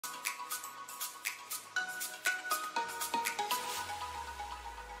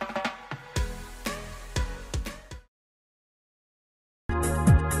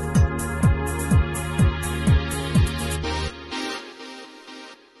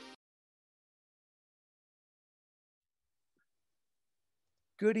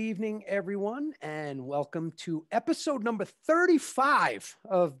Good evening, everyone, and welcome to episode number 35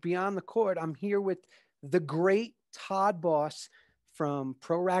 of Beyond the Court. I'm here with the great Todd Boss from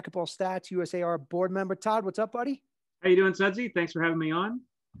Pro Racquetball Stats, USAR board member. Todd, what's up, buddy? How you doing, Sudsy? Thanks for having me on.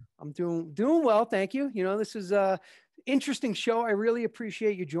 I'm doing well, thank you. You know, this is a interesting show. I really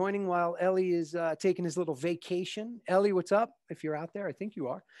appreciate you joining while Ellie is taking his little vacation. Ellie, what's up? If you're out there, I think you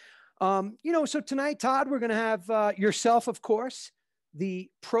are. So tonight, Todd, we're going to have yourself, of course,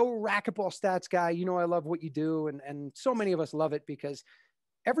 the Pro Racquetball Stats guy. You know, I love what you do, and so many of us love it because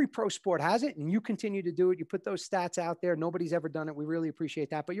every pro sport has it, and you continue to do it. You put those stats out there. Nobody's ever done it. We really appreciate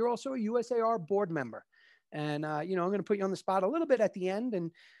that. But you're also a USAR board member. And, I'm going to put you on the spot a little bit at the end and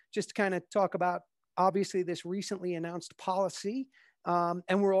just kind of talk about, obviously, this recently announced policy.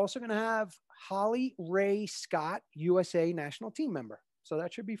 And we're also going to have Hollie Rae Scott, USA national team member. So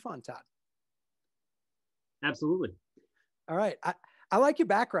that should be fun, Todd. Absolutely. All right. I like your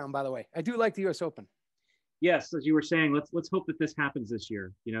background, by the way. I do like the US Open. Yes, as you were saying, let's hope that this happens this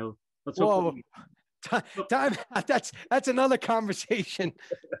year. You know, let's hope. Time. That's another conversation.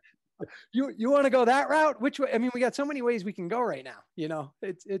 You want to go that route? Which way? I mean, we got so many ways we can go right now. You know,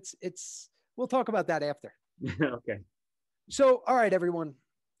 it's. We'll talk about that after. Okay. So, all right, everyone.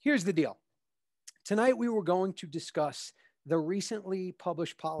 Here's the deal. Tonight we were going to discuss the recently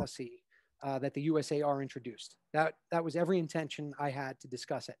published policy that the USAR introduced. That was every intention I had to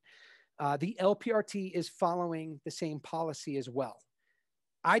discuss it. The LPRT is following the same policy as well.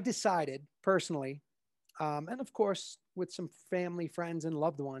 I decided personally, and of course with some family, friends, and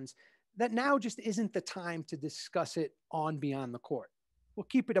loved ones, that now just isn't the time to discuss it on Beyond the Court. We'll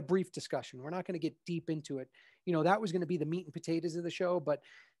keep it a brief discussion. We're not going to get deep into it. You know, that was going to be the meat and potatoes of the show, but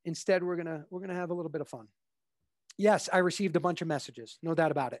instead we're going to have a little bit of fun. Yes, I received a bunch of messages, no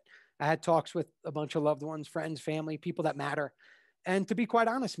doubt about it. I had talks with a bunch of loved ones, friends, family, people that matter. And to be quite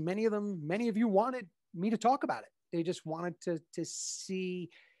honest, many of you wanted me to talk about it. They just wanted to see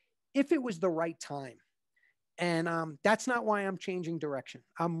if it was the right time. And that's not why I'm changing direction.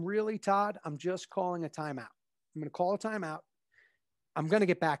 I'm really, Todd, I'm just calling a timeout. I'm going to call a timeout. I'm going to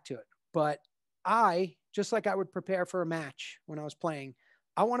get back to it. But just like I would prepare for a match when I was playing,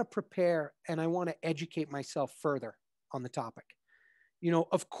 I want to prepare and I want to educate myself further on the topic. You know,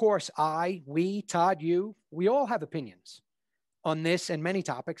 of course, we, Todd, we all have opinions on this and many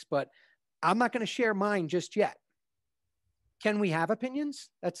topics, but I'm not going to share mine just yet. Can we have opinions?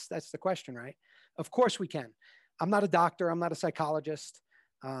 That's the question, right? Of course we can. I'm not a doctor. I'm not a psychologist.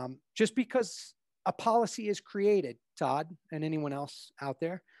 Just because a policy is created, Todd, and anyone else out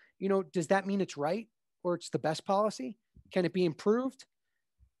there, you know, does that mean it's right or it's the best policy? Can it be improved?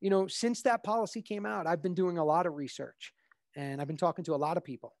 You know, since that policy came out, I've been doing a lot of research and I've been talking to a lot of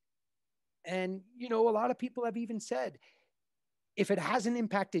people. And, you know, a lot of people have even said, if it hasn't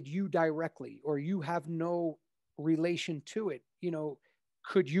impacted you directly or you have no relation to it, you know,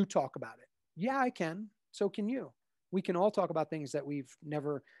 could you talk about it? Yeah, I can. So can you. We can all talk about things that we've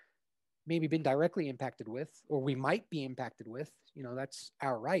never maybe been directly impacted with, or we might be impacted with. You know, that's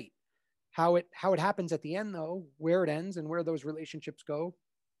our right. How it happens at the end, though, where it ends and where those relationships go,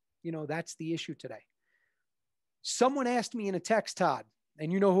 you know, that's the issue today. Someone asked me in a text, Todd,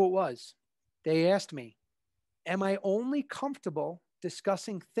 and you know who it was. They asked me, am I only comfortable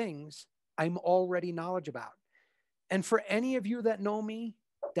discussing things I'm already knowledgeable about? And for any of you that know me,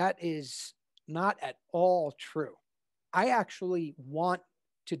 that is not at all true. I actually want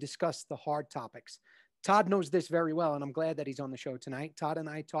to discuss the hard topics. Todd knows this very well, and I'm glad that he's on the show tonight. Todd and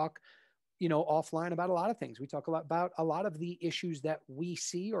I talk, you know, offline about a lot of things. We talk about a lot of the issues that we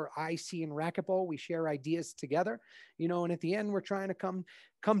see or I see in racquetball. We share ideas together, you know, and at the end, we're trying to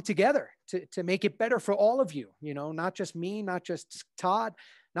come together to make it better for all of you, you know, not just me, not just Todd,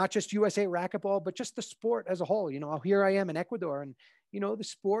 not just USA Racquetball, but just the sport as a whole. You know, here I am in Ecuador, and, you know, the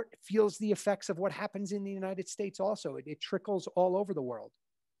sport feels the effects of what happens in the United States also. It trickles all over the world.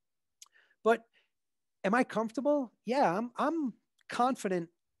 But am I comfortable? Yeah, I'm confident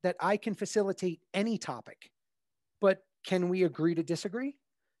that I can facilitate any topic. But can we agree to disagree?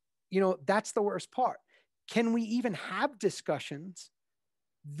 You know, that's the worst part. Can we even have discussions,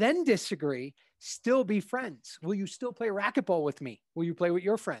 then disagree, still be friends? Will you still play racquetball with me? Will you play with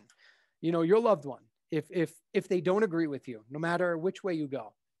your friend, you know, your loved one, if they don't agree with you, no matter which way you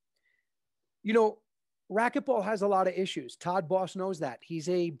go? You know, racquetball has a lot of issues. Todd Boss knows that. He's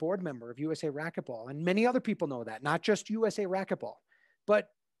a board member of USA Racquetball, and many other people know that, not just USA Racquetball. But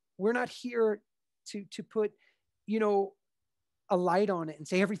we're not here to put, you know, a light on it and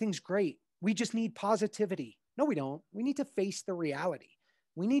say everything's great. We just need positivity. No, we don't. We need to face the reality.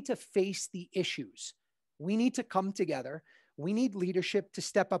 We need to face the issues. We need to come together. We need leadership to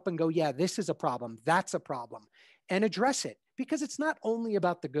step up and go, yeah, this is a problem. That's a problem, and address it, because it's not only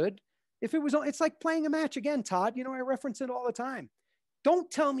about the good. If it was, it's like playing a match again, Todd. You know, I reference it all the time.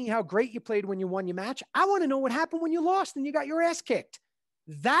 Don't tell me how great you played when you won your match. I want to know what happened when you lost and you got your ass kicked.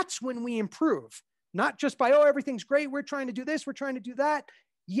 That's when we improve, not just by, oh, everything's great. We're trying to do this. We're trying to do that.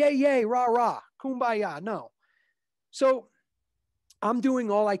 Yay, yay, rah, rah, kumbaya. No. So I'm doing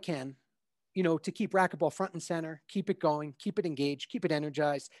all I can, you know, to keep racquetball front and center, keep it going, keep it engaged, keep it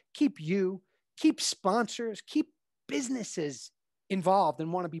energized, keep sponsors, keep businesses involved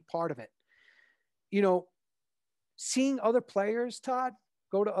and want to be part of it. You know, seeing other players, Todd,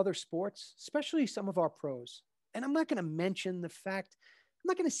 go to other sports, especially some of our pros. And I'm not going to mention the fact, I'm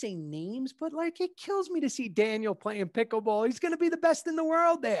not going to say names, but like, it kills me to see Daniel playing pickleball. He's going to be the best in the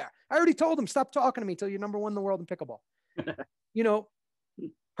world there. I already told him, stop talking to me till you're number one in the world in pickleball. You know,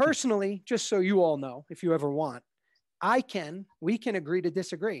 personally, just so you all know, if you ever want, we can agree to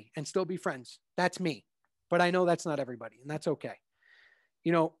disagree and still be friends. That's me. But I know that's not everybody, and that's okay.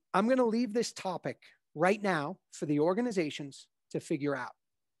 You know, I'm going to leave this topic right now for the organizations to figure out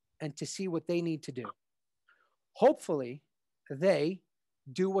and to see what they need to do. Hopefully, they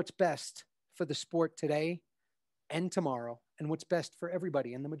do what's best for the sport today and tomorrow, and what's best for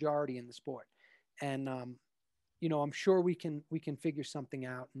everybody and the majority in the sport. And, you know, I'm sure we can figure something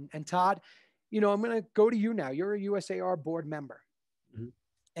out. And Todd, you know, I'm going to go to you now. You're a USAR board member. Mm-hmm.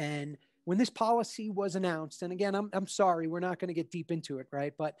 And when this policy was announced, and again, I'm sorry, we're not going to get deep into it,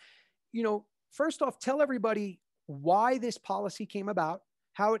 right? But, you know, first off, tell everybody why this policy came about,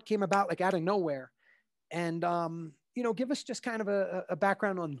 how it came about, like out of nowhere. And, you know, give us just kind of a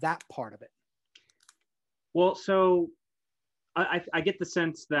background on that part of it. Well, so I get the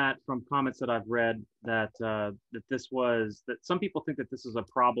sense that from comments that I've read that that some people think that this is a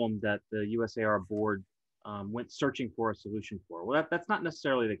problem that the USAR board went searching for a solution for. Well, that's not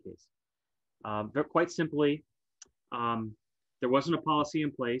necessarily the case. Quite simply, there wasn't a policy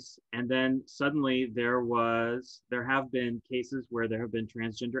in place, and then suddenly there have been cases where there have been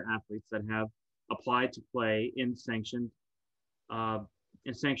transgender athletes that have applied to play in sanctioned USAR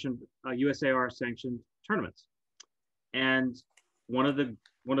sanctioned tournaments. And one of the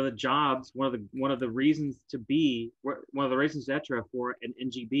reasons ETRA for an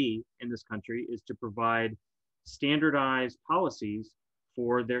NGB in this country is to provide standardized policies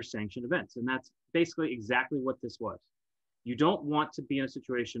for their sanctioned events. And that's basically exactly what this was. You don't want to be in a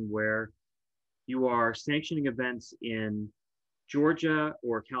situation where you are sanctioning events in Georgia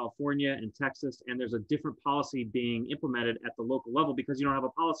or California and Texas, and there's a different policy being implemented at the local level because you don't have a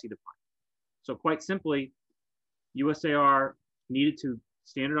policy defined. So quite simply, USAR needed to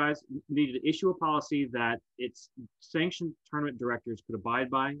issue a policy that its sanctioned tournament directors could abide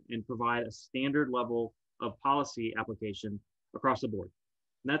by and provide a standard level of policy application across the board.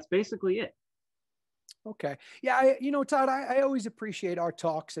 And that's basically it. Okay. Yeah. You know, Todd, I always appreciate our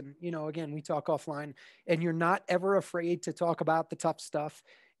talks, and, you know, again, we talk offline, and you're not ever afraid to talk about the tough stuff,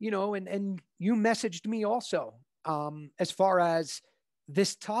 you know, and you messaged me also, as far as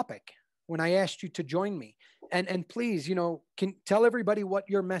this topic when I asked you to join me, and please, you know, can tell everybody what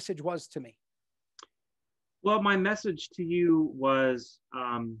your message was to me. Well, my message to you was,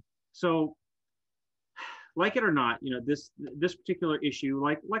 so like it or not, you know, this particular issue,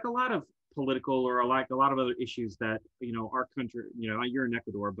 like a lot of political or like a lot of other issues that, you know, our country, you know, you're in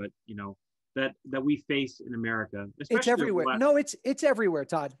Ecuador, but, you know, that we face in America. It's everywhere. No, it's everywhere,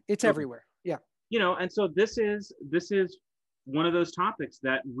 Todd. It's everywhere. Yeah. You know, and so this is one of those topics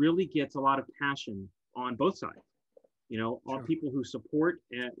that really gets a lot of passion on both sides. You know, all people who support,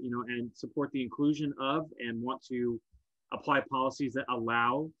 and support the inclusion of and want to apply policies that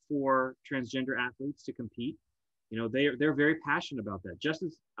allow for transgender athletes to compete. You know, they're very passionate about that. Just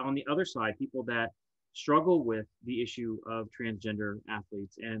as on the other side, people that struggle with the issue of transgender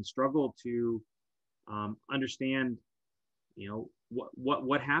athletes and struggle to understand, you know,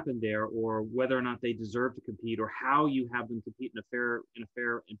 what happened there, or whether or not they deserve to compete, or how you have them compete in a fair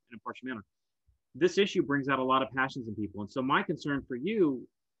and impartial manner. This issue brings out a lot of passions in people. And so my concern for you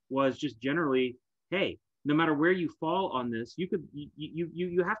was just generally, hey, no matter where you fall on this, you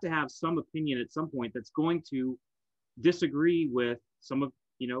have to have some opinion at some point that's going to disagree with some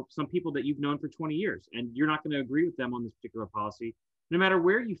people that you've known for 20 years, and you're not going to agree with them on this particular policy, no matter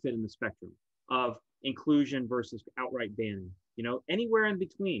where you fit in the spectrum of inclusion versus outright banning. You know, anywhere in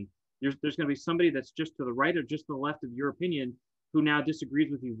between, there's going to be somebody that's just to the right or just to the left of your opinion who now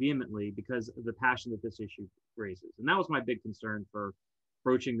disagrees with you vehemently because of the passion that this issue raises. And that was my big concern for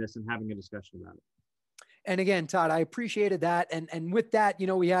broaching this and having a discussion about it. And again, Todd, I appreciated that. And with that, you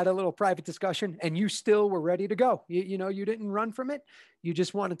know, we had a little private discussion and you still were ready to go. You know, you didn't run from it. You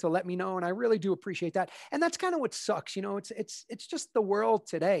just wanted to let me know. And I really do appreciate that. And that's kind of what sucks. You know, it's just the world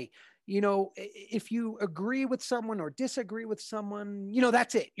today. You know, if you agree with someone or disagree with someone, you know,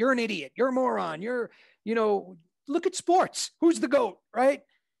 that's it. You're an idiot. You're a moron. You know, look at sports. Who's the GOAT, right?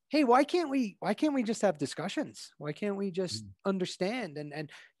 Hey, why can't we just have discussions? Why can't we just understand and,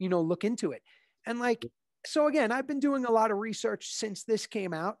 you know, look into it? And like, so again, I've been doing a lot of research since this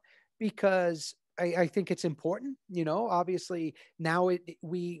came out because I think it's important. You know, obviously now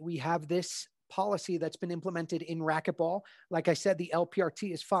we have this policy that's been implemented in racquetball. Like I said, the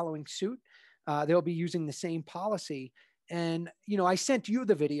LPRT is following suit. They'll be using the same policy. And, you know, I sent you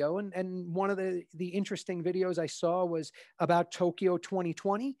the video and one of the interesting videos I saw was about Tokyo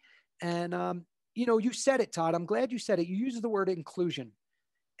 2020. And, you know, you said it, Todd. I'm glad you said it. You used the word inclusion.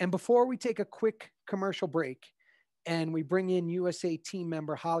 And before we take a quick commercial break and we bring in USA team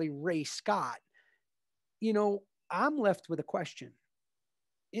member Hollie Rae Scott, you know, I'm left with a question.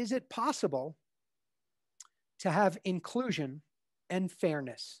 Is it possible to have inclusion and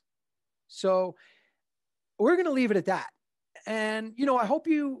fairness? So we're going to leave it at that. And, you know, I hope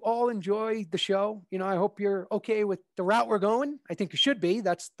you all enjoy the show. You know, I hope you're okay with the route we're going. I think you should be.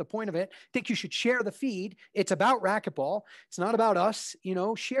 That's the point of it. I think you should share the feed. It's about racquetball. It's not about us. You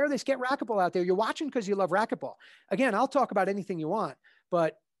know, share this, get racquetball out there. You're watching because you love racquetball. Again, I'll talk about anything you want,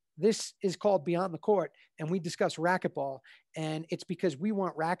 but this is called Beyond the Court and we discuss racquetball. And it's because we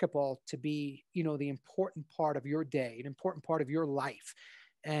want racquetball to be, you know, the important part of your day, an important part of your life.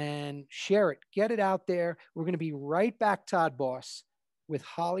 And share it, get it out there. We're going to be right back, Todd Boss, with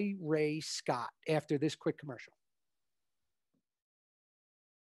Hollie Rae Scott after this quick commercial.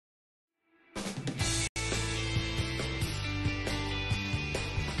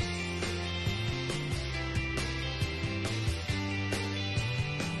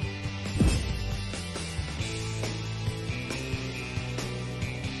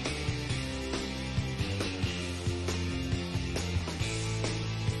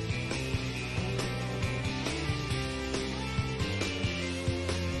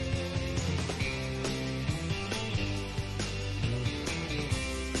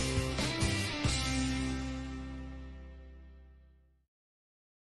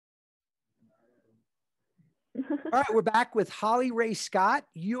 All right, we're back with Hollie Rae Scott,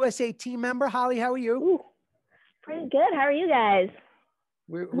 USA team member. Hollie, how are you? Ooh, pretty good. How are you guys?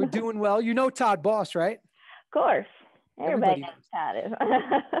 We're doing well. You know Todd Boss, right? Of course. Everybody knows Todd is.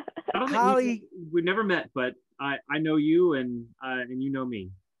 I don't think Hollie, we've never met, but I know you and you know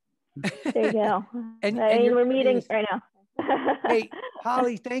me. There you go. and we're meeting right now. Hey,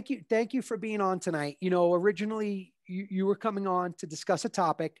 Hollie, thank you for being on tonight. You know, originally you were coming on to discuss a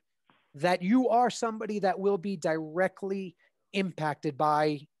topic that you are somebody that will be directly impacted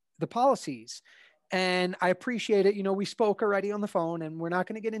by the policies. And I appreciate it. You know, we spoke already on the phone and we're not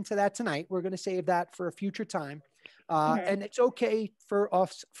going to get into that tonight. We're going to save that for a future time. And it's okay for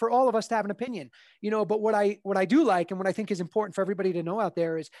us, for all of us to have an opinion, you know, but what I do like and what I think is important for everybody to know out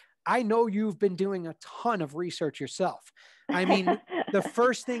there is I know you've been doing a ton of research yourself. I mean, the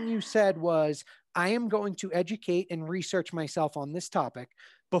first thing you said was, I am going to educate and research myself on this topic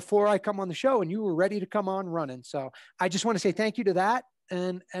before I come on the show, and you were ready to come on running. So I just want to say thank you to that,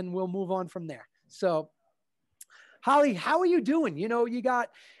 and we'll move on from there. So Hollie, how are you doing? You know, you're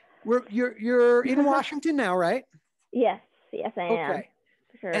in Washington now, right? Yes, I am. Okay.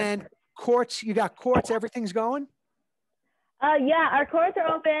 For sure. And courts, you got courts, everything's going? Yeah, our courts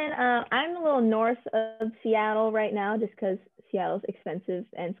are open. I'm a little north of Seattle right now just because Seattle's expensive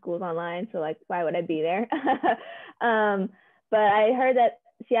and school's online. So like, why would I be there? But I heard that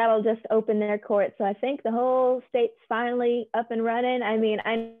Seattle just opened their court. So I think the whole state's finally up and running. I mean,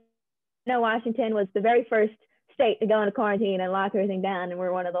 I know Washington was the very first state to go into quarantine and lock everything down. And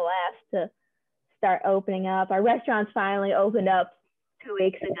we're one of the last to start opening up. Our restaurants finally opened up 2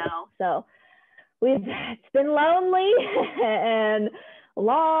 weeks ago. So it's been lonely and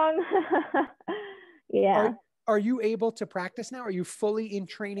long. Yeah. Are you able to practice now? Are you fully in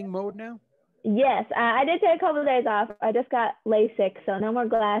training mode now? Yes, I did take a couple of days off. I just got LASIK, so no more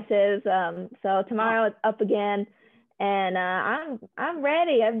glasses. So tomorrow it's up again, and I'm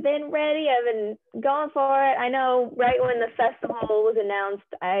ready. I've been ready. I've been going for it. I know right when the festival was announced,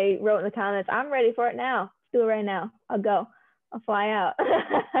 I wrote in the comments, I'm ready for it now. Let's do it right now. I'll go. I'll fly out.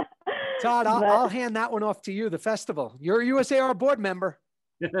 Todd, I'll hand that one off to you, the festival. You're a USAR board member.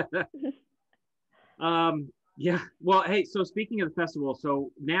 Yeah. Well, hey, so speaking of the festival,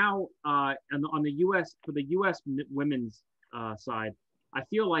 so now on the US, for the US women's side, I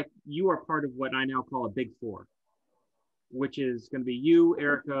feel like you are part of what I now call a big four, which is going to be you,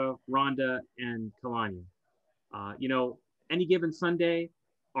 Erica, Rhonda, and Kalani. You know, any given Sunday,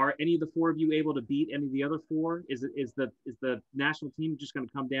 are any of the four of you able to beat any of the other four? Is the national team just going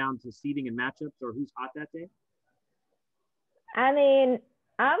to come down to seeding and matchups, or who's hot that day? I mean,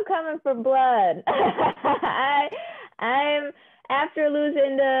 I'm coming for blood. I'm after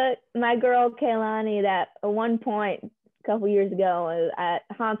losing to my girl Kaylani that at one point a couple years ago, it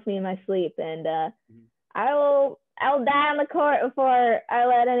haunts me in my sleep, and I'll die on the court before I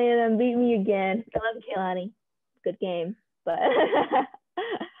let any of them beat me again. I love Kaylani. Good game, but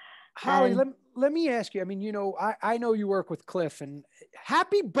Holly, let me ask you. I mean, you know, I know you work with Cliff, and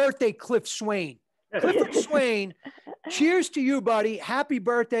happy birthday, Cliff Swain. Clifford Swain, cheers to you, buddy. Happy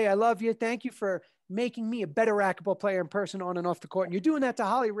birthday. I love you. Thank you for making me a better racquetball player in person, on and off the court. And you're doing that to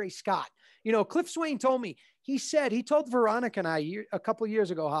Hollie Rae Scott. You know, Cliff Swain told me, he told Veronica and I a couple of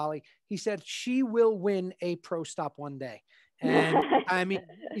years ago, Holly, he said she will win a pro stop one day. And I mean,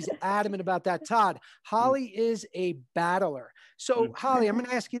 he's adamant about that. Todd, Holly is a battler. So Holly, I'm going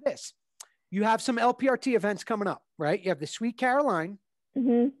to ask you this. You have some LPRT events coming up, right? You have the Sweet Caroline.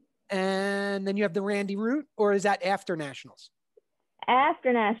 And then you have the Randy Root, or is that after Nationals?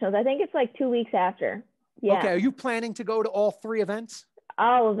 After Nationals. I think it's like 2 weeks after. Yeah. Okay. Are you planning to go to all three events?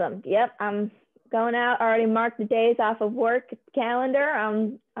 All of them. Yep. I'm going out. I already marked the days off of work calendar.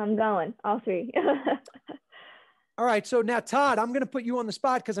 I'm going all three. All right. So now, Todd, I'm going to put you on the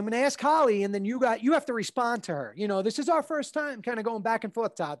spot because I'm going to ask Holly, and then you have to respond to her. You know, this is our first time kind of going back and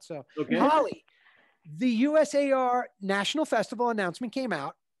forth, Todd. So okay. Holly, the USAR National Festival announcement came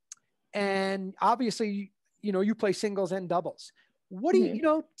out. And obviously, you know, you play singles and doubles. What do you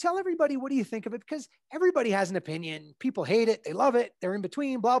know, tell everybody, what do you think of it? Because everybody has an opinion. People hate it. They love it. They're in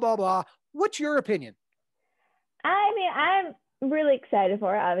between, blah, blah, blah. What's your opinion? I mean, I'm really excited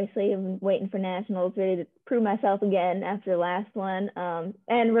for it. Obviously, I'm waiting for Nationals, ready to prove myself again after the last one.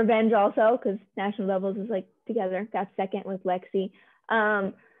 And revenge also, because National Doubles is like together. Got second with Lexi.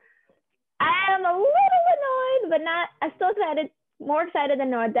 I am a little annoyed, but I'm still excited. More excited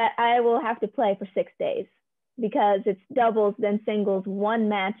than not that I will have to play for 6 days because it's doubles, then singles, one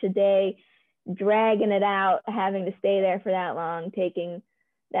match a day, dragging it out, having to stay there for that long, taking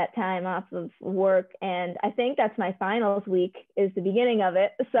that time off of work. And I think that's my finals week is the beginning of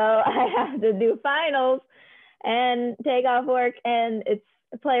it. So I have to do finals and take off work, and it's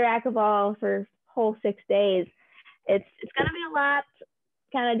play racquetball for whole 6 days. It's going to be a lot,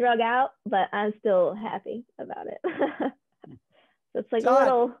 kind of drug out, but I'm still happy about it. So it's like Todd. A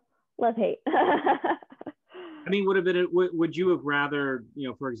little love-hate. I mean, would you have rather, you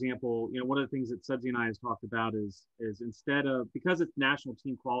know, for example, you know, one of the things that Sudsy and I has talked about is instead of, because it's national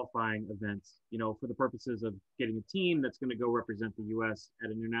team qualifying events, you know, for the purposes of getting a team that's going to go represent the U.S. at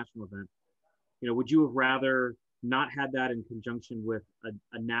an international event, you know, would you have rather not had that in conjunction with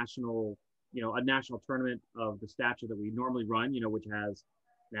a national, you know, a national tournament of the stature that we normally run, you know, which has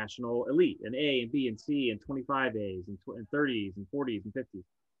national elite and A and B and C and 25As and 30s and 40s and 50s, you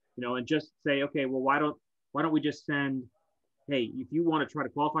know, and just say, okay, well, why don't we just send, hey, if you want to try to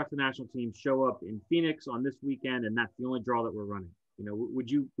qualify for the national team, show up in Phoenix on this weekend, and that's the only draw that we're running. You know,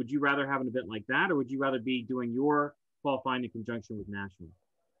 would you rather have an event like that, or would you rather be doing your qualifying in conjunction with national?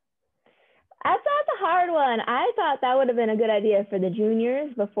 I thought the hard one. I thought that would have been a good idea for the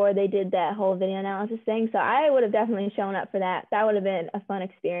juniors before they did that whole video analysis thing. So I would have definitely shown up for that. That would have been a fun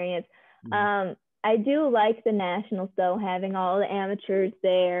experience. I do like the nationals though, having all the amateurs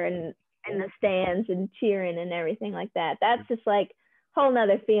there and in the stands and cheering and everything like that. That's just like a whole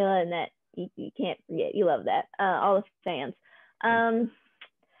nother feeling that you can't forget. You love that. All the fans. I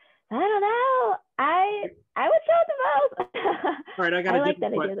don't know. I would show the most. All right, I like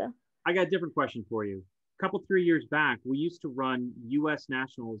that idea though. I got a different question for you. A couple, 3 years back, we used to run U.S.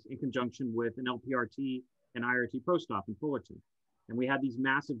 Nationals in conjunction with an LPRT and IRT Pro Stop in Fullerton. And we had these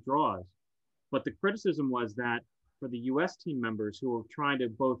massive draws. But the criticism was that for the U.S. team members who were trying to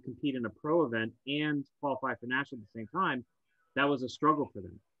both compete in a pro event and qualify for national at the same time, that was a struggle for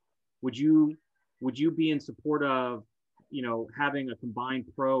them. Would you be in support of, you know, having a combined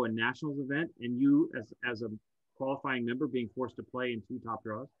pro and nationals event, and you as a qualifying member being forced to play in 2 top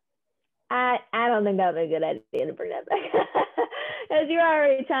draws? I don't think that would be a good idea to bring that back. Because you're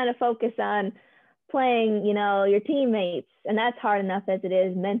already trying to focus on playing, you know, your teammates. And that's hard enough as it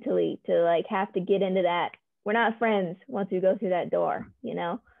is mentally to like have to get into that. We're not friends once we go through that door, you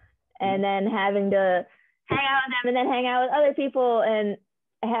know, and then having to hang out with them and then hang out with other people and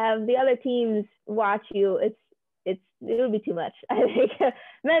have the other teams watch you. It would be too much. I think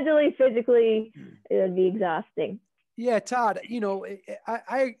mentally, physically, it would be exhausting. Yeah, Todd,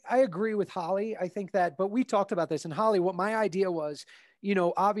 I agree with Holly. I think that, but we talked about this, and Holly, what my idea was,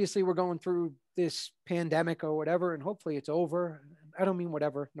 obviously we're going through this pandemic or whatever, and hopefully it's over. I don't mean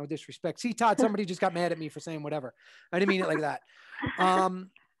whatever, no disrespect. See, Todd, somebody just got mad at me for saying whatever. I didn't mean it like that.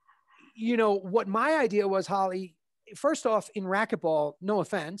 What my idea was, Holly, first off, in racquetball, no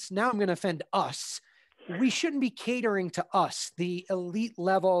offense, now I'm going to offend us. We shouldn't be catering to us, the elite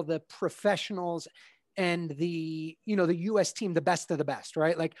level, the professionals, and the US team, the best of the best,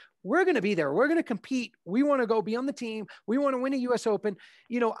 right? Like, we're going to be there. We're going to compete. We want to go be on the team. We want to win a US Open.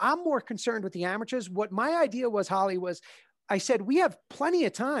 I'm more concerned with the amateurs. What my idea was, Holly, was I said, we have plenty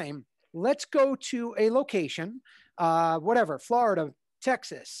of time. Let's go to a location, whatever, Florida,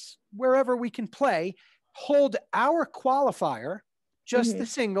 Texas, wherever we can play, hold our qualifier, just the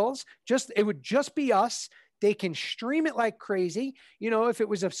singles, it would just be us. They can stream it like crazy. If it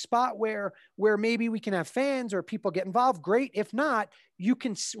was a spot where maybe we can have fans or people get involved, great. If not, you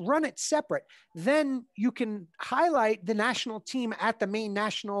can run it separate. Then you can highlight the national team at the main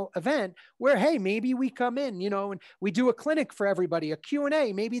national event where, hey, maybe we come in, and we do a clinic for everybody, a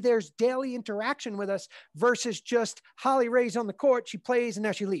Q&A. Maybe there's daily interaction with us versus just Hollie Rae's on the court. She plays and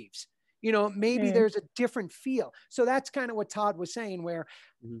now she leaves. Maybe there's a different feel. So that's kind of what Todd was saying, where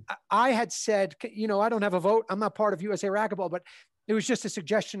I had said, I don't have a vote. I'm not part of USA Racquetball, but it was just a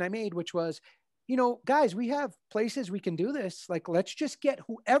suggestion I made, which was, guys, we have places we can do this. Like, let's just get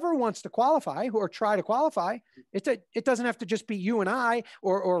whoever wants to qualify or try to qualify. It doesn't have to just be you and I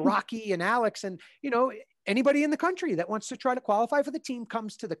or Rocky and Alex and, anybody in the country that wants to try to qualify for the team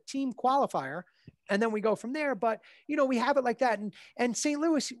comes to the team qualifier. And then we go from there. But, we have it like that. And St.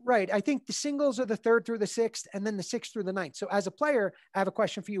 Louis, right. I think the singles are the 3rd through the 6th and then the 6th through the 9th. So as a player, I have a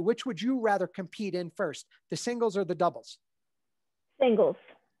question for you. Which would you rather compete in first, the singles or the doubles? Singles,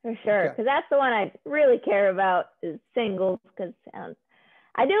 for sure. Because that's the one I really care about, is singles. Because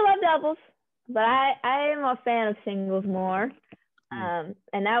I do love doubles, but I am a fan of singles more. And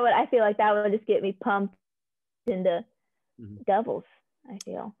I feel like that would just get me pumped into doubles, I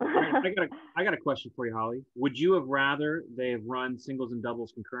feel. I got a question for you, Holly. Would you have rather they have run singles and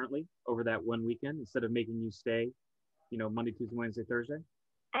doubles concurrently over that one weekend instead of making you stay, Monday, Tuesday, Wednesday, Thursday?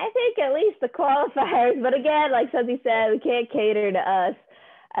 I think at least the qualifiers, but again, like Suzy said, we can't cater to us.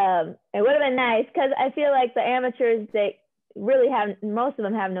 It would have been nice, because I feel like the amateurs, they really most of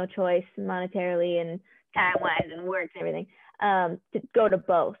them have no choice monetarily and time-wise and work and everything, to go to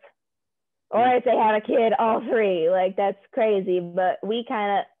both. Or if they have a kid, all 3. Like, that's crazy. But we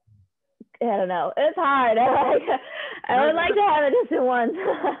kind of, I don't know. It's hard. I would like to have it just in one.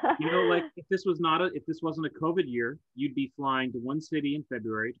 Like, if this wasn't a COVID year, you'd be flying to one city in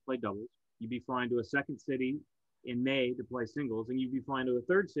February to play doubles. You'd be flying to a second city in May to play singles, and you'd be flying to a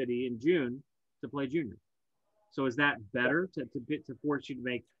third city in June to play juniors. So is that better to force you to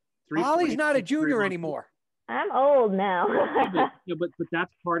make 3? Hollie's not a junior anymore. I'm old now. but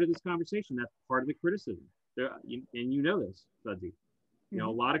that's part of this conversation. That's part of the criticism. And you know this, Sudsy. A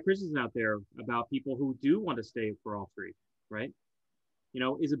lot of criticism out there about people who do want to stay for all 3, right?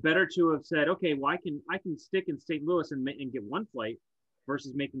 Is it better to have said, okay, well, I can stick in St. Louis and get one flight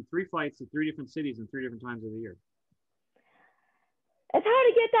versus making 3 flights to 3 different cities and 3 different times of the year? It's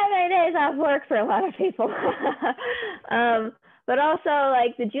hard to get that many days off work for a lot of people. But also,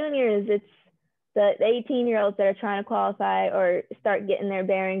 like, the juniors, it's the 18-year-olds that are trying to qualify or start getting their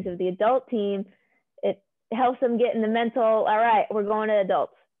bearings of the adult team. It helps them get in the mental, all right, we're going to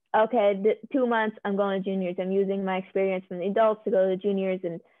adults. Okay, 2 months, I'm going to juniors. I'm using my experience from the adults to go to the juniors,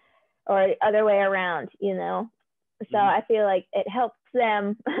 or the other way around, So I feel like it helps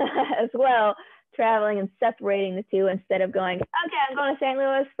them as well, traveling and separating the two instead of going, okay, I'm going to St.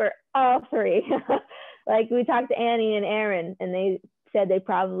 Louis for all 3. Like, we talked to Annie and Aaron, and they said they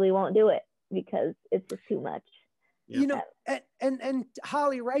probably won't do it because it's just too much. And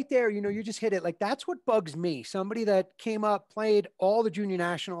Holly, right there, you just hit it. Like, that's what bugs me. Somebody that came up, played all the junior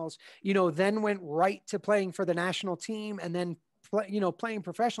nationals, then went right to playing for the national team and then, playing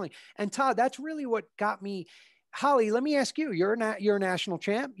professionally. And Todd, that's really what got me. Holly, let me ask you, you're a national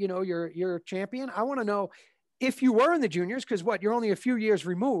champ, you're a champion. I want to know, if you were in the juniors, because you're only a few years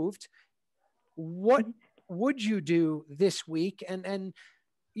removed, what would you do this week? And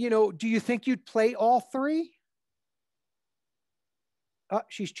do you think you'd play all 3? Oh,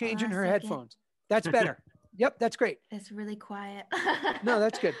 she's changing her headphones. That's better. Yep, that's great. It's really quiet. No,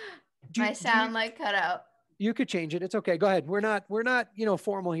 that's good. My sound cut out. You could change it. It's okay. Go ahead. We're not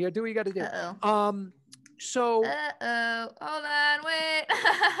formal here. Do what you got to do. So. Hold on. Wait.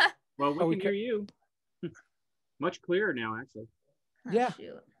 Well, we can hear you. Much clearer now, actually. Yeah.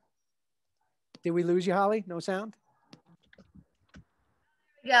 Shoot. Did we lose you, Holly? No sound?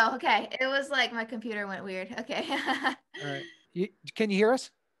 Go. Okay. It was like my computer went weird. Okay. All right. Can you hear us?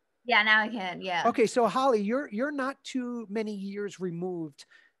 Yeah, now I can. Yeah. Okay, so Holly, you're not too many years removed,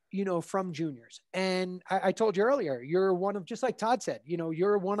 from juniors. And I told you earlier, you're one of, just like Todd said,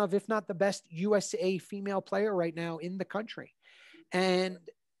 you're one of, if not the best USA female player right now in the country. And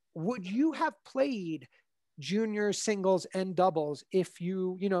would you have played juniors, singles, and doubles if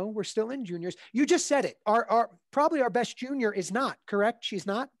you were still in juniors? You just said it. Probably our best junior is not, correct? She's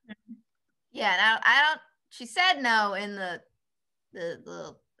not? Yeah, no, I don't. She said no in the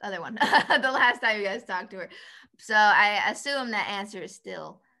other one, the last time you guys talked to her. So I assume that answer is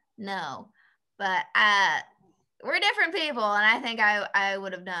still no. But we're different people, and I think I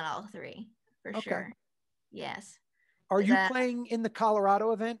would have done all three for sure. Yes. Are you playing in the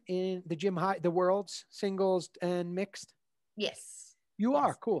Colorado event in the Gym High, the Worlds, singles and mixed? Yes. You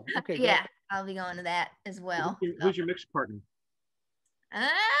are? Cool. Okay. Yeah, great. I'll be going to that as well. Who's your mixed partner? I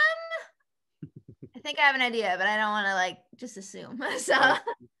think I have an idea, but I don't want to just assume. So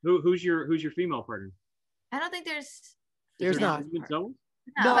who's your female partner? I don't think there's not.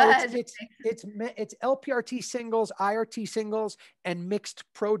 No, it's LPRT singles, IRT singles, and mixed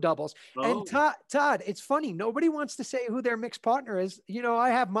pro doubles. Oh. And Todd, it's funny. Nobody wants to say who their mixed partner is. I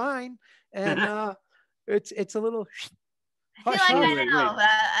have mine, and it's a little. I feel like I know, but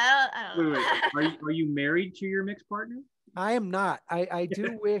I don't know. Wait. Are you married to your mixed partner? I am not. I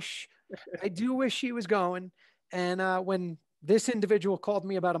do wish. I do wish she was going. And when this individual called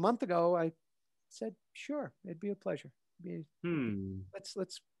me about a month ago, I said, "Sure, it'd be a pleasure.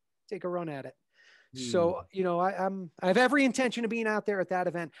 Let's take a run at it." So I have every intention of being out there at that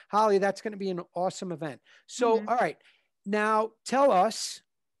event. Holly, that's going to be an awesome event. So all right, now tell us,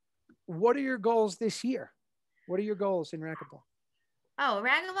 what are your goals this year? What are your goals in racquetball? Oh,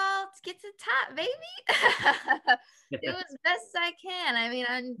 racquetball, get to the top, baby. Do as best I can. I mean,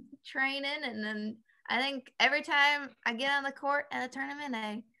 I'm training, and then I think every time I get on the court at a tournament,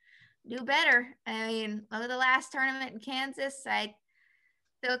 I do better. I mean, over the last tournament in Kansas, I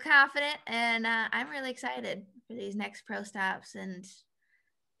feel confident, and I'm really excited for these next pro stops, and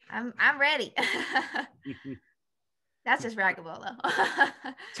I'm ready. That's just racquetball, though.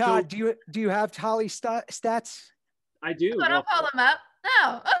 Todd, do you have Holly's stats? I do. Oh, don't pull them up.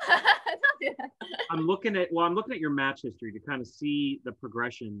 No. I'm looking at your match history to kind of see the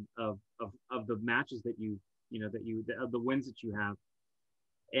progression of the matches that of the wins that you have.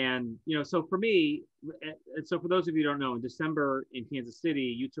 And so for me, and so for those of you who don't know, in December in Kansas City,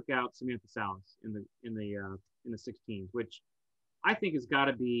 you took out Samantha Salas in the 16s, which I think has got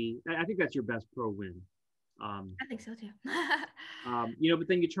to be. I think that's your best pro win. I think so too. But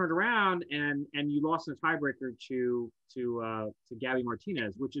then you turned around and you lost in a tiebreaker to Gabby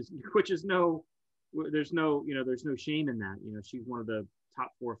Martinez, which is there's no shame in that. She's one of the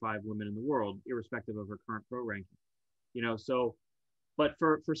top 4 or 5 women in the world, irrespective of her current pro ranking. So. But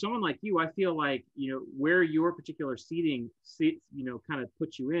for someone like you, I feel like, where your particular seating kind of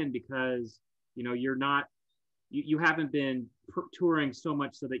puts you in, because, you're not, you haven't been touring so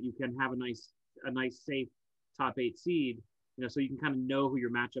much so that you can have a nice, safe top 8 seed, so you can kind of know who your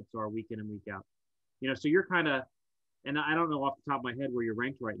matchups are week in and week out. So you're kind of, and I don't know off the top of my head where you're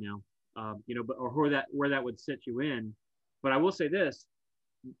ranked right now, but or where that would sit you in. But I will say this.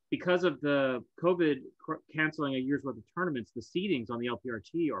 Because of the COVID canceling a year's worth of tournaments, the seedings on the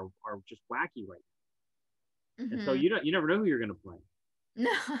LPRT are just wacky right now. And so you never know who you're going to play.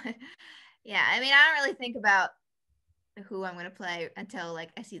 No. Yeah, I mean, I don't really think about who I'm going to play until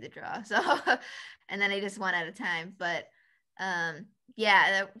I see the draw. So, and then I just one at a time. But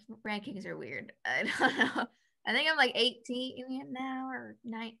yeah, the rankings are weird. I don't know. I think I'm 18 now or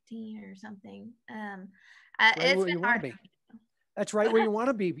 19 or something. It's been hard. That's right where you want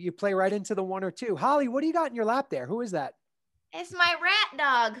to be. You play right into the 1 or 2. Holly, what do you got in your lap there? Who is that? It's my rat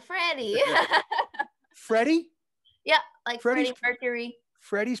dog, Freddie. Freddie? Yeah, Freddie Mercury.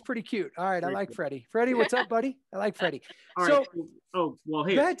 Freddie's pretty cute. All right, I like Freddie. Freddie, what's up, buddy? I like Freddie. All right.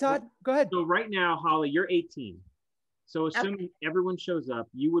 Hey. Go ahead, Todd. Go ahead. So right now, Holly, you're 18. So assuming everyone shows up,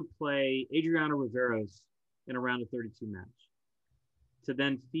 you would play Adriana Riveros in a round of 32 match to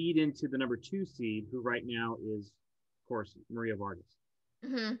then feed into the number 2 seed, who right now is, course, Maria Vargas.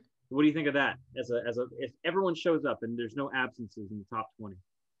 Mm-hmm. What do you think of that? If everyone shows up and there's no absences in the top 20?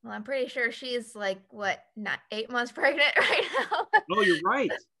 Well, I'm pretty sure she's not 8 months pregnant right now. Oh, you're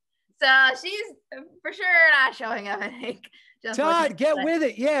right. So she's for sure not showing up, I think. Todd, get with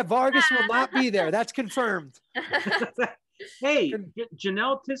it. Yeah, Vargas will not be there. That's confirmed. Hey,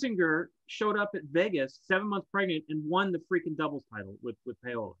 Janelle Tissinger showed up at Vegas, 7 months pregnant, and won the freaking doubles title with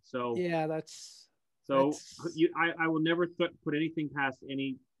Paola. So yeah, that's. So I will never put anything past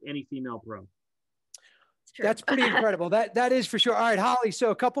any female pro. That's pretty incredible. That is for sure. All right, Hollie.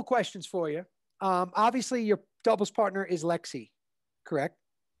 So a couple questions for you. Obviously, your doubles partner is Lexi, correct?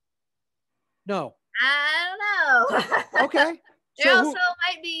 No. I don't know. Okay. There also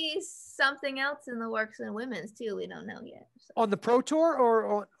might be something else in the works in women's too. We don't know yet. So. On the pro tour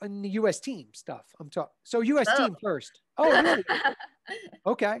or on the U.S. team stuff? I'm talking. So U.S. team first. Oh, really?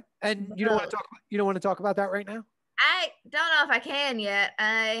 Okay. And you don't want to talk. You don't want to talk about that right now? I don't know if I can yet.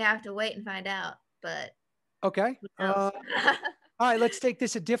 I have to wait and find out. But okay. All right. Let's take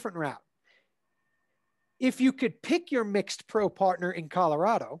this a different route. If you could pick your mixed pro partner in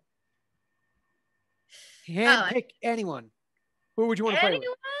Colorado, pick anyone. Who would you want to play with?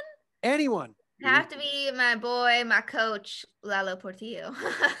 Anyone. Have to be my boy, my coach, Lalo Portillo.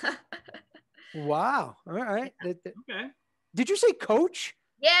 Wow. All right. Okay. Did you say coach?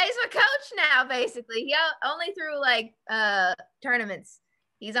 Yeah, he's my coach now, basically. He only through like tournaments.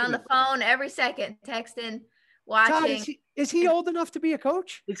 He's on the phone every second, texting, watching. Todd, is he old enough to be a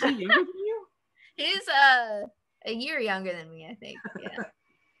coach? Is he younger than you? He's a year younger than me, I think. Yeah.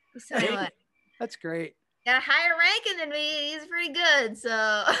 So that's great. Got a higher ranking than me. He's pretty good.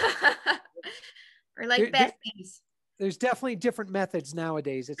 So we're like besties. There's definitely different methods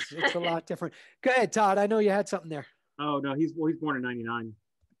nowadays. It's a lot different. Go ahead, Todd. I know you had something there. Oh no, he's born in '99.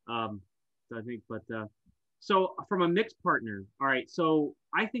 So I think, so from a mixed partner, all right. So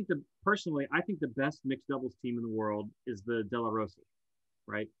I think the best mixed doubles team in the world is the De La Rosa,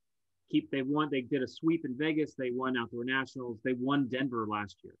 right? They did a sweep in Vegas. They won Outdoor Nationals. They won Denver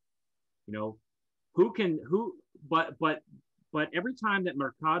last year. You know, but every time that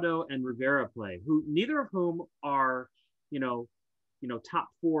Mercado and Rivera play, neither of whom are, top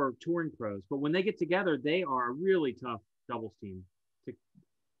 4 touring pros, but when they get together, they are a really tough doubles team.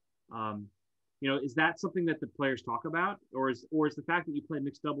 Is that something that the players talk about, or is the fact that you play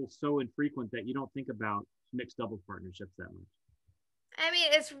mixed doubles so infrequent that you don't think about mixed doubles partnerships that much? I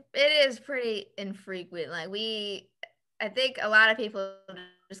mean, it is pretty infrequent. Like I think a lot of people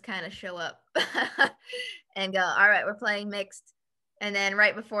just kind of show up and go, all right, we're playing mixed. And then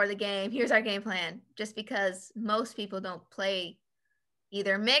right before the game, here's our game plan. Just because most people don't play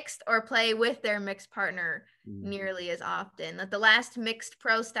either mixed or play with their mixed partner nearly as often. Like the last mixed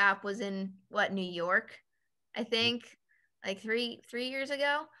pro stop was in New York, I think, like three years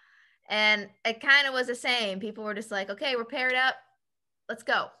ago. And it kind of was the same. People were just like, okay, we're paired up. Let's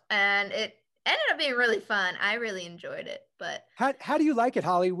go. And it ended up being really fun. I really enjoyed it. But how do you like it,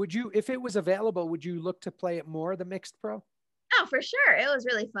 Hollie? Would you, if it was available, would you look to play it more, the mixed pro? Oh, for sure. It was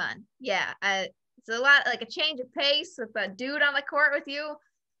really fun. Yeah. It's a lot like a change of pace with a dude on the court with you,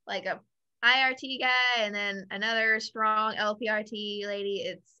 like a IRT guy and then another strong LPRT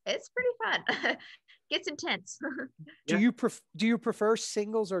lady. It's pretty fun. Gets intense. Do you prefer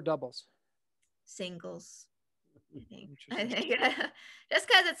singles or doubles? Singles. I think just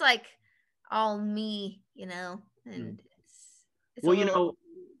because it's like all me, and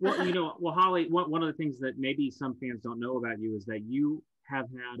Hollie, one of the things that maybe some fans don't know about you is that you have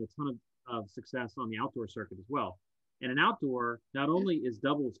had a ton of success on the outdoor circuit as well. And in outdoor, not only is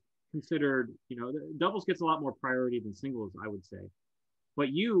doubles considered, doubles gets a lot more priority than singles, I would say, but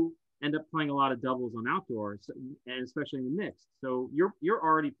you end up playing a lot of doubles on outdoors, and especially in the mixed. So you're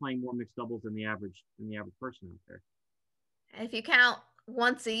already playing more mixed doubles than the average person out there. If you count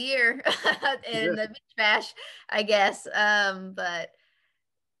once a year in the beach bash, I guess. But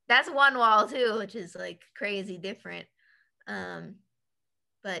that's one wall too, which is like crazy different.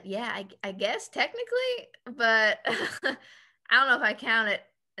 But yeah, I guess technically, but I don't know if I count it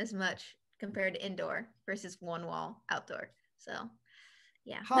as much compared to indoor versus one wall outdoor. So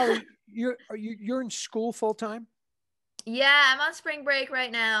yeah. Hollie, you're in school full time? Yeah, I'm on spring break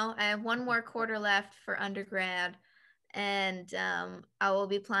right now. I have one more quarter left for undergrad, and I will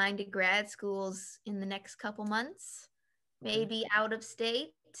be applying to grad schools in the next couple months, maybe out of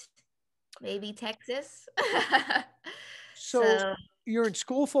state, maybe Texas. So you're in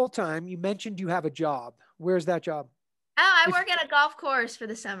school full time. You mentioned you have a job. Where's that job? Oh, I work at a golf course for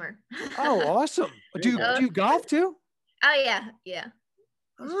the summer. Oh, awesome. Do you golf too? Oh, yeah. Yeah.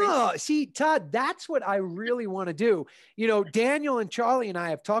 Oh, see, Todd, that's what I really want to do. Daniel and Charlie and I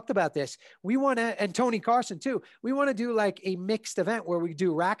have talked about this. We want to, and Tony Carson too, we want to do like a mixed event where we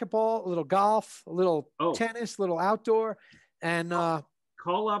do racquetball, a little golf, a little tennis, a little outdoor. And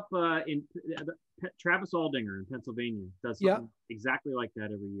call up Travis Aldinger in Pennsylvania does something exactly like that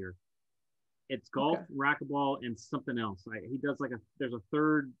every year. It's golf, racquetball, and something else. He does there's a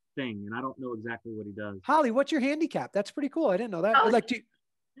third thing, and I don't know exactly what he does. Hollie, what's your handicap? That's pretty cool. I didn't know that.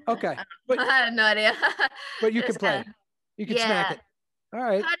 Okay. But I have no idea. but you can Just play. You can smack yeah. it. All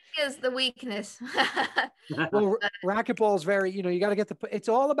right. Putting is the weakness. Well, racquetball is very, you got to get it's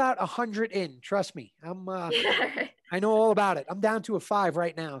all about 100 in. Trust me. I know all about it. I'm down to a 5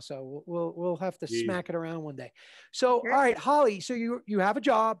 right now, so we'll have to Jeez. smack it around one day. So, Sure. all right, Hollie. So you have a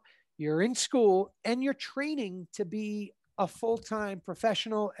job, you're in school, and you're training to be a full-time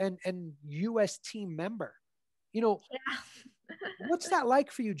professional and U.S. team member. Yeah. What's that like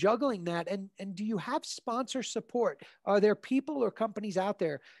for you juggling that? And do you have sponsor support? Are there people or companies out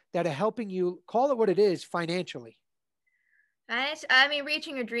there that are helping you, call it what it is, financially? I mean,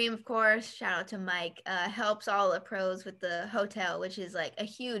 reaching your dream, of course. Shout out to Mike. Helps all the pros with the hotel, which is like a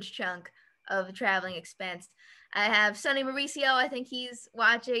huge chunk of traveling expense. I have Sonny Mauricio. I think he's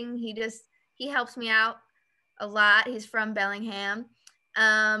watching. He helps me out a lot. He's from Bellingham.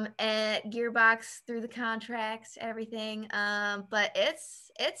 At Gearbox through the contracts, everything. But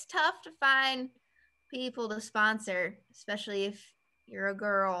it's tough to find people to sponsor, especially if you're a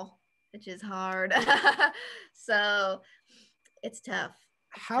girl, which is hard. So it's tough.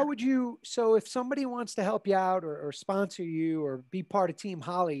 How would you, so if somebody wants to help you out or sponsor you or be part of Team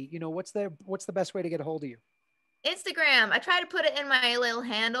Hollie, what's the best way to get a hold of you? Instagram. I tried to put it in my little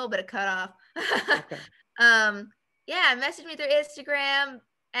handle, but it cut off. Okay. Yeah, message me through Instagram.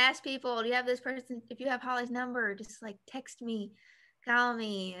 Ask people, do you have this person? If you have Hollie's number, just like text me, call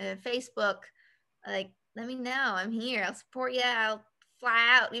me, Facebook. Like, let me know. I'm here. I'll support you. I'll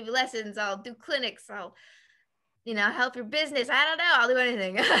fly out, give you lessons. I'll do clinics. I'll, help your business. I don't know. I'll do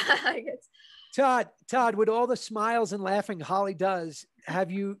anything. Todd, with all the smiles and laughing Hollie does,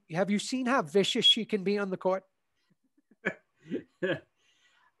 have you seen how vicious she can be on the court?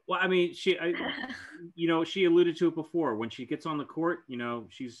 Well, I mean, she alluded to it before. When she gets on the court,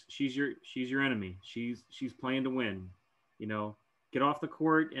 she's your enemy. She's playing to win. Get off the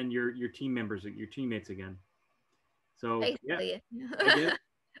court and your team members, your teammates again. So basically. Yeah.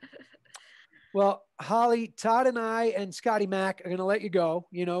 Well, Hollie, Todd and I and Scotty Mac are going to let you go.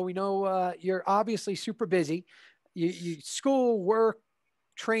 We know you're obviously super busy. You school, work,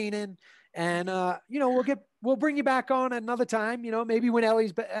 training, and we'll bring you back on another time. Maybe when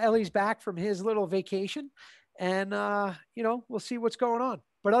Ellie's back from his little vacation, and we'll see what's going on.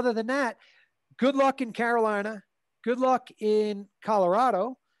 But other than that, good luck in Carolina. Good luck in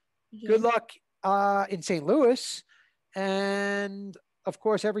Colorado. Yeah. Good luck in St. Louis, and of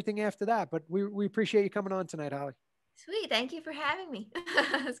course, everything after that. But we appreciate you coming on tonight, Hollie. Sweet. Thank you for having me.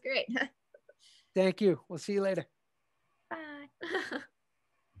 That's great. Thank you. We'll see you later. Bye.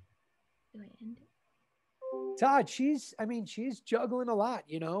 Do I end it? Todd, she's juggling a lot,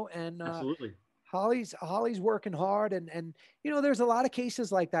 and absolutely. Hollie's working hard, and there's a lot of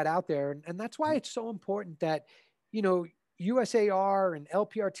cases like that out there, and that's why it's so important that USAR and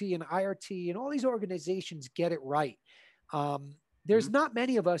LPRT and IRT and all these organizations get it right. There's not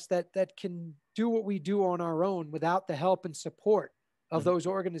many of us that can do what we do on our own without the help and support of those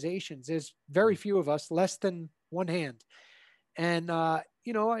organizations. There's very few of us, less than one hand. And,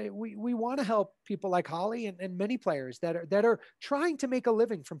 we want to help people like Hollie and many players that are trying to make a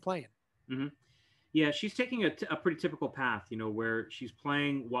living from playing. Mm-hmm. Yeah, she's taking a pretty typical path, where she's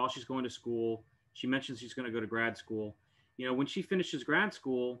playing while she's going to school. She mentions she's going to go to grad school. When she finishes grad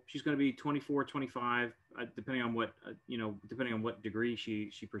school, she's going to be 24, 25, depending on what degree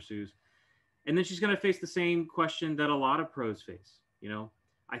she pursues. And then she's going to face the same question that a lot of pros face.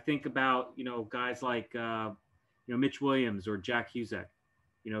 I think about, guys like, Mitch Williams or Jack Husek,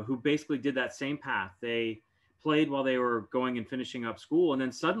 who basically did that same path. They played while they were going and finishing up school. And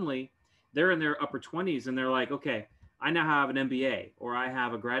then suddenly they're in their upper 20s and they're like, okay, I now have an MBA or I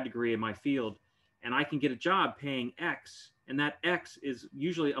have a grad degree in my field and I can get a job paying X. And that X is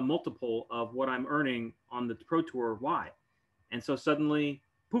usually a multiple of what I'm earning on the Pro Tour Y. And so suddenly,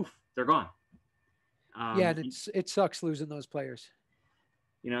 poof, they're gone. And it sucks losing those players.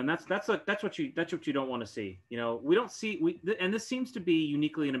 And that's what you don't want to see. We don't see and this seems to be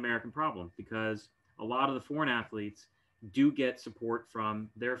uniquely an American problem because a lot of the foreign athletes do get support from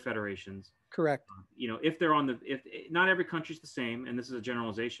their federations. Correct. If they're if not every country's the same, and this is a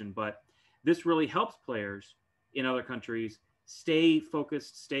generalization, but this really helps players in other countries stay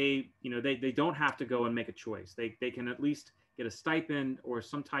focused, they don't have to go and make a choice. They can at least get a stipend or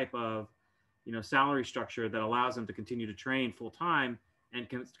some type of, salary structure that allows them to continue to train full time and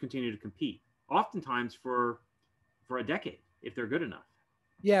can continue to compete, oftentimes for a decade, if they're good enough.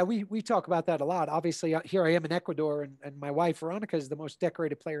 Yeah, we talk about that a lot. Obviously, here I am in Ecuador, and my wife, Veronica, is the most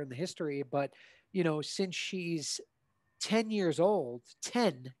decorated player in the history. But, since she's 10 years old,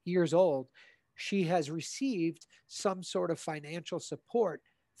 she has received some sort of financial support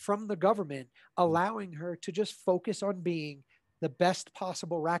from the government, allowing her to just focus on being the best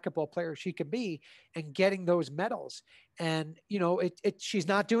possible racquetball player she can be and getting those medals. And, you know, she's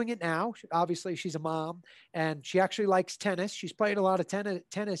not doing it now. Obviously, she's a mom and she actually likes tennis. She's played a lot of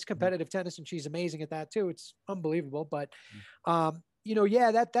tennis, competitive tennis, and she's amazing at that too. It's unbelievable. But, you know,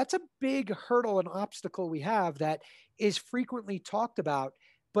 yeah, that's a big hurdle and obstacle we have that is frequently talked about.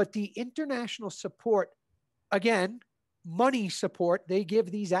 But the international support, again, money support they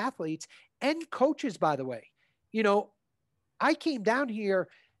give these athletes and coaches, by the way, you know, I came down here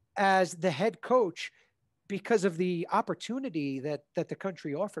as the head coach because of the opportunity that the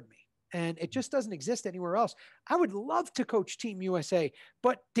country offered me. And it just doesn't exist anywhere else. I would love to coach Team USA,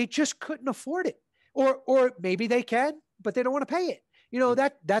 but they just couldn't afford it. Or maybe they can, but they don't want to pay it. You know,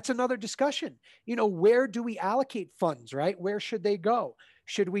 that's another discussion. You know, where do we allocate funds, right? Where should they go?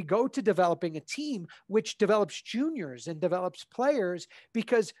 Should we go to developing a team which develops juniors and develops players?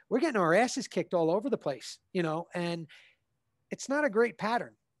 Because we're getting our asses kicked all over the place, you know, and it's not a great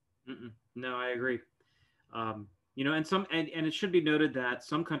pattern. No, I agree. You know, and it should be noted that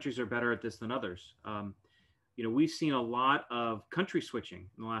some countries are better at this than others. You know, we've seen a lot of country switching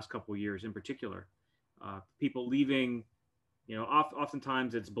in the last couple of years, in particular. People leaving, you know,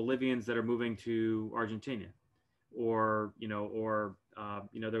 oftentimes it's Bolivians that are moving to Argentina, or you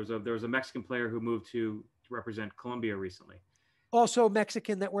know, there was a Mexican player who moved to represent Colombia recently. Also,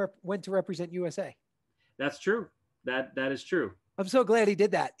 Mexican that went to represent USA. That's true. That is true. I'm so glad he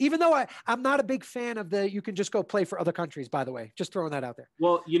did that. Even though I'm not a big fan of you can just go play for other countries, by the way, just throwing that out there.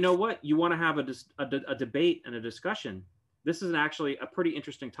 Well, you know what? You want to have a debate and a discussion. This is actually a pretty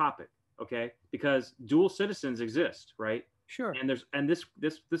interesting topic, okay? Because dual citizens exist, right? Sure. And this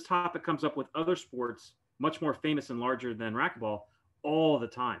topic comes up with other sports much more famous and larger than racquetball all the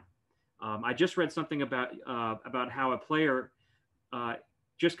time. I just read something about how a player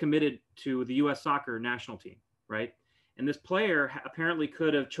just committed to the U.S. soccer national team, right? And this player apparently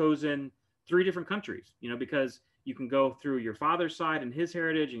could have chosen 3 different countries, you know, because you can go through your father's side and his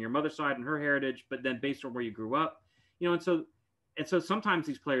heritage and your mother's side and her heritage, but then based on where you grew up, you know, and so sometimes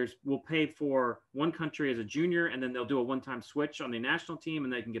these players will pay for one country as a junior, and then they'll do a one-time switch on the national team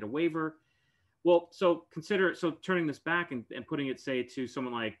and they can get a waiver. Well, so turning this back and putting it, say, to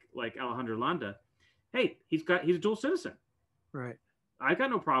someone like Alejandro Landa, hey, he's a dual citizen. Right. I got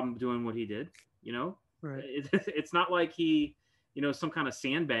no problem doing what he did, you know. Right. It's not like he, you know, some kind of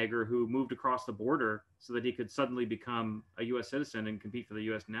sandbagger who moved across the border so that he could suddenly become a U.S. citizen and compete for the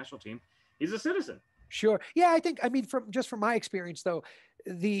U.S. national team. He's a citizen. Sure. Yeah, I mean, from my experience, though,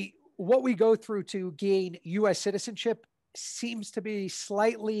 what we go through to gain U.S. citizenship seems to be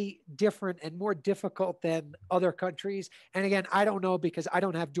slightly different and more difficult than other countries. And again, I don't know because I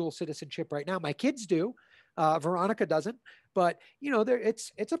don't have dual citizenship right now. My kids do. Veronica doesn't. But you know,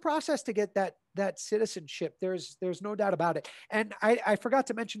 it's a process to get that citizenship. There's no doubt about it. And I forgot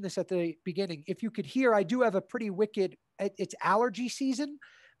to mention this at the beginning. If you could hear, I do have a pretty wicked. It's allergy season.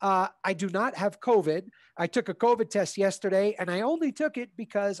 I do not have COVID. I took a COVID test yesterday, and I only took it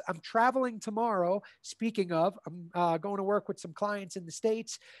because I'm traveling tomorrow. Speaking of, I'm going to work with some clients in the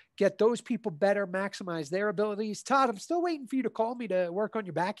States, get those people better, maximize their abilities. Todd, I'm still waiting for you to call me to work on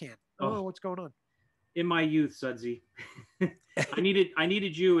your backhand. I don't know what's going on. In my youth, Sudsy, I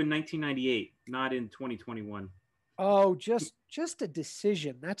needed you in 1998, not in 2021. Oh, just a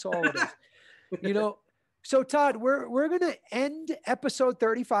decision. That's all it is. You know. So Todd, we're going to end episode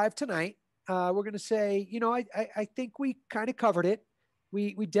 35 tonight. We're going to say, you know, I think we kind of covered it.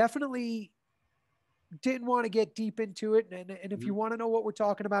 We definitely didn't want to get deep into it. And if you want to know what we're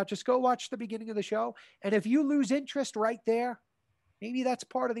talking about, just go watch the beginning of the show. And if you lose interest right there, maybe that's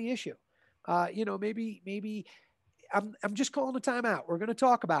part of the issue. You know, maybe I'm just calling a timeout. We're going to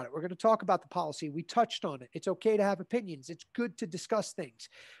talk about it. We're going to talk about the policy. We touched on it. It's okay to have opinions. It's good to discuss things.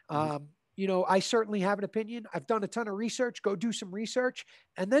 You know, I certainly have an opinion. I've done a ton of research. Go do some research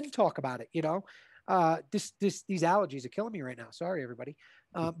and then talk about it. You know, these allergies are killing me right now. Sorry, everybody.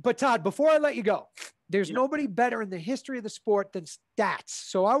 But Todd, before I let you go, there's nobody better in the history of the sport than stats.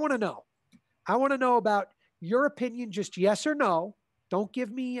 So I want to know about your opinion, just yes or no. Don't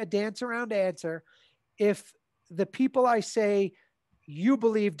give me a dance around answer. If the people I say you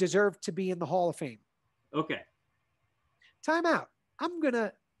believe deserve to be in the Hall of Fame. Okay. Time out. I'm going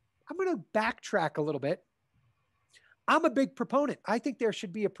to backtrack a little bit. I'm a big proponent. I think there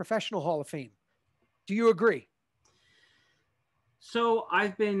should be a professional Hall of Fame. Do you agree? So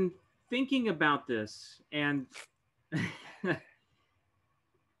I've been thinking about this, and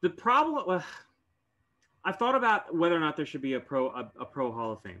the problem, I've thought about whether or not there should be a pro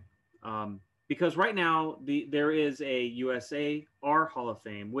Hall of Fame, because right now there is a USAR Hall of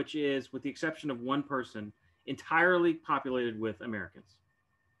Fame, which is, with the exception of one person, entirely populated with Americans,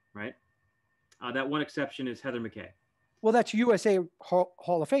 right? That one exception is Heather McKay. Well, that's USA Hall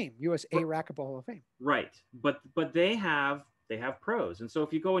of Fame, USA Racquetball Hall of Fame. Right, but they have pros, and so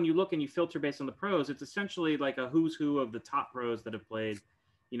if you go and you look and you filter based on the pros, it's essentially like a who's who of the top pros that have played,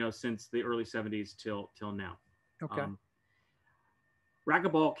 since the early 70s till now. Okay.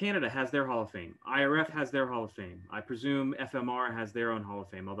 Racquetball Canada has their Hall of Fame. IRF has their Hall of Fame. I presume FMR has their own Hall of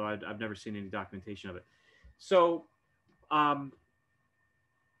Fame, although I've never seen any documentation of it. So,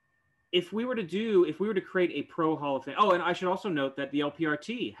 if we were to create a pro Hall of Fame, oh, and I should also note that the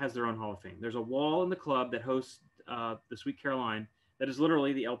LPRT has their own Hall of Fame. There's a wall in the club that hosts the Sweet Caroline that is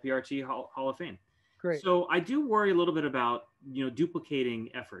literally the LPRT Hall of Fame. Great. So I do worry a little bit about duplicating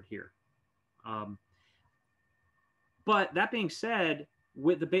effort here. But that being said,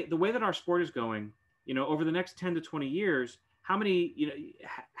 with the way that our sport is going, over the next 10 to 20 years,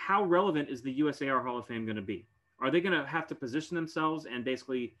 how relevant is the USAR Hall of Fame going to be? Are they going to have to position themselves and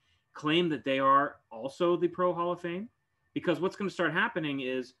basically claim that they are also the Pro Hall of Fame? Because what's going to start happening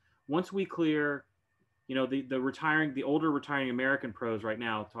is, once we clear, the older retiring American pros right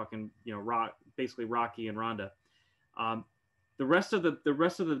now, talking, basically Rocky and Ronda, the rest of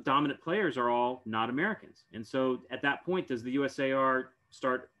the dominant players are all not Americans. And so at that point, does the USAR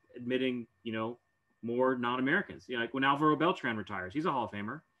start admitting, more non-Americans? Like when Alvaro Beltran retires, he's a Hall of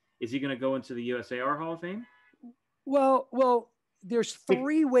Famer. Is he going to go into the USAR Hall of Fame? Well, there's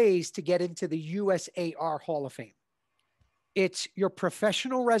 3 ways to get into the USAR Hall of Fame. It's your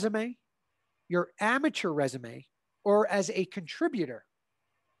professional resume, your amateur resume, or as a contributor.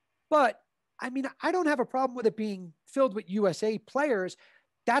 But I mean, I don't have a problem with it being filled with USA players.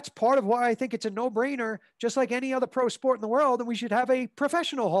 That's part of why I think it's a no-brainer, just like any other pro sport in the world, and we should have a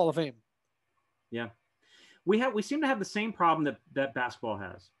professional Hall of Fame. Yeah. We seem to have the same problem that basketball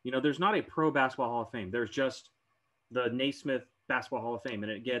has. There's not a pro basketball Hall of Fame. There's just the Naismith Basketball Hall of Fame,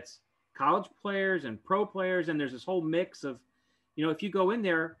 and it gets college players and pro players, and there's this whole mix of, if you go in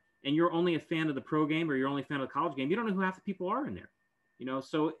there and you're only a fan of the pro game or you're only a fan of the college game, you don't know who half the people are in there.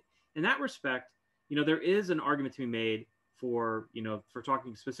 So in that respect, there is an argument to be made for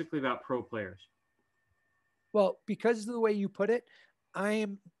talking specifically about pro players. Well, because of the way you put it, I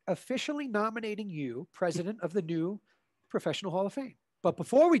am officially nominating you president of the new Professional Hall of Fame. But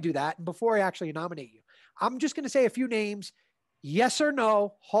before we do that, and before I actually nominate you, I'm just going to say a few names, yes or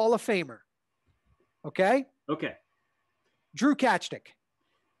no, Hall of Famer. Okay? Okay. Drew Katchnick.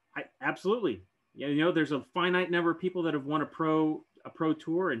 Absolutely. Yeah, there's a finite number of people that have won a pro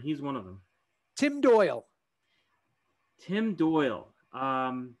tour, and he's one of them. Tim Doyle.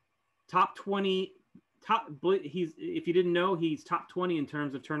 Top 20. If you didn't know, he's top 20 in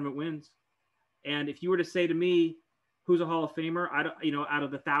terms of tournament wins. And if you were to say to me, who's a Hall of Famer, out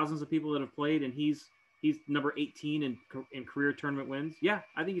of the thousands of people that have played, and he's number 18 in career tournament wins, yeah,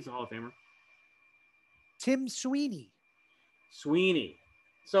 I think he's a Hall of Famer. Tim Sweeney.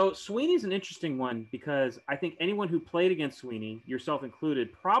 So Sweeney's an interesting one, because I think anyone who played against Sweeney, yourself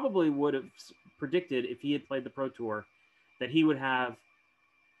included, probably would have predicted, if he had played the Pro Tour, that he would have,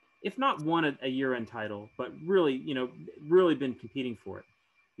 if not won a year-end title, but really been competing for it.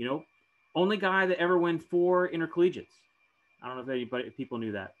 Only guy that ever won 4 intercollegiates. I don't know if people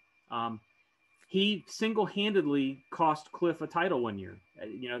knew that. He single-handedly cost Cliff a title one year.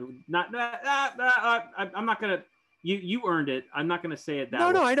 I'm not gonna. You earned it. I'm not gonna say it that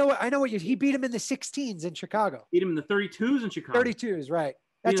way. No, I know what he beat him in the 16s in Chicago. Beat him in the 32s in Chicago. 32s, right?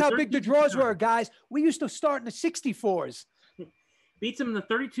 That's how big the draws were, guys. We used to start in the 64s. Beats him in the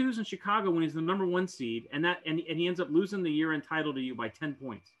 32s in Chicago when he's the number 1 seed, and he ends up losing the year-end title to you by 10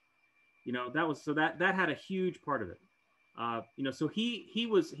 points. That had a huge part of it. So he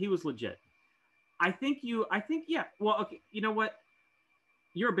was legit. I think yeah. Well, okay. You know what?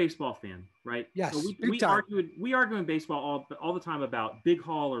 You're a baseball fan, right? Yes. So we argue in baseball all the time about big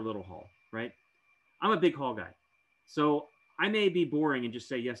hall or little hall, right? I'm a big hall guy, so I may be boring and just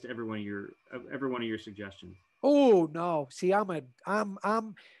say yes to every one of your suggestions. Oh no! See, I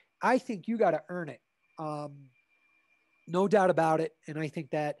think you got to earn it. No doubt about it. And I think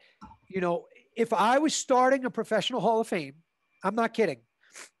that, if I was starting a professional Hall of Fame, I'm not kidding.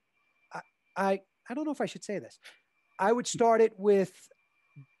 I don't know if I should say this. I would start it with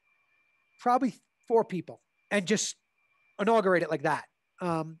probably 4 people and just inaugurate it like that.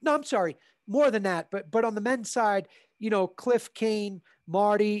 No, I'm sorry, more than that. But on the men's side, Cliff, Kane,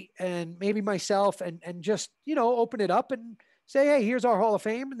 Marty, and maybe myself, and just, open it up and say, hey, here's our Hall of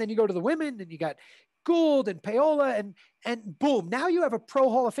Fame. And then you go to the women, and you got Gould and Paola, and boom, now you have a pro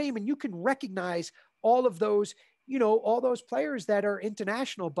Hall of Fame, and you can recognize all of those, all those players that are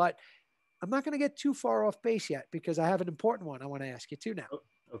international. But I'm not going to get too far off base yet, because I have an important one I want to ask you too now.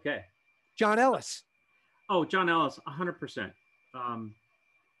 Okay. John Ellis. Oh, John Ellis, 100%.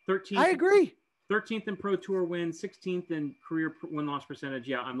 13th. I agree. 13th in Pro Tour wins, 16th in career win-loss percentage.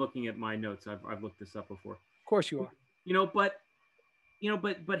 Yeah, I'm looking at my notes. I've looked this up before. Of course you are.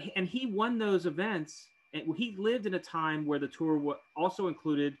 And he won those events. And he lived in a time where the tour also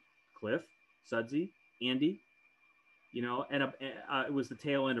included Cliff, Sudsy, Andy. And it was the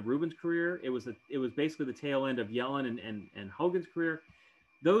tail end of Ruben's career. It was basically the tail end of Yellen and Hogan's career.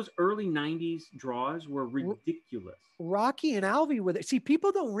 Those early 90s draws were ridiculous. Rocky and Alvy were there. See,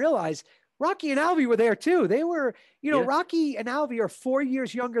 people don't realize Rocky and Alvy were there too. They were, Rocky and Alvy are 4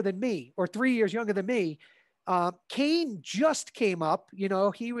 years younger than me, or 3 years younger than me. Kane just came up.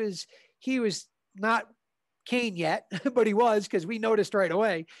 He was not Kane yet, but he was, because we noticed right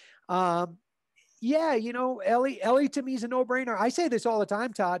away. Yeah, Ellie to me is a no-brainer. I say this all the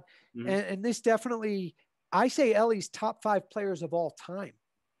time, Todd, and this definitely, I say Ellie's top 5 players of all time.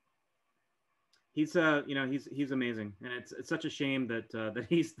 He's he's amazing, and it's such a shame that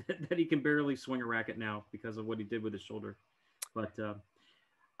he can barely swing a racket now because of what he did with his shoulder. But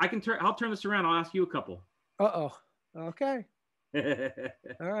I'll turn this around. I'll ask you a couple. Okay.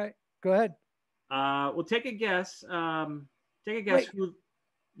 All right, go ahead. Well, take a guess. Wait, who?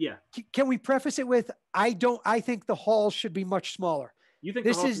 Yeah. Can we preface it with, I think the hall should be much smaller. You think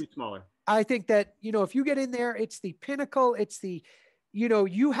the hall should be smaller? I think that, if you get in there, it's the pinnacle. It's the,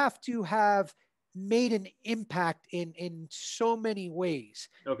 you have to have made an impact in so many ways.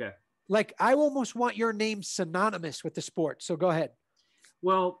 Okay. Like, I almost want your name synonymous with the sport. So go ahead.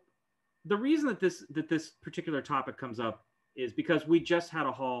 Well, the reason that this particular topic comes up is because we just had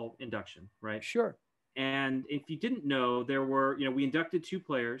a hall induction, right? Sure. And if you didn't know, there were, we inducted 2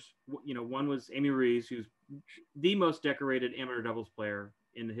 players. One was Amy Ruiz, who's the most decorated amateur doubles player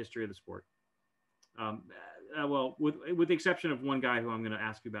in the history of the sport. Well, with the exception of one guy who I'm going to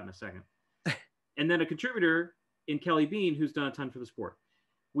ask you about in a second. And then a contributor in Kelly Bean, who's done a ton for the sport.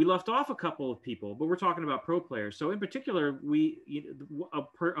 We left off a couple of people, but we're talking about pro players. So in particular,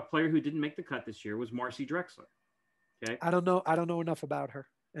 a player who didn't make the cut this year was Marcy Drexler. Okay. I don't know enough about her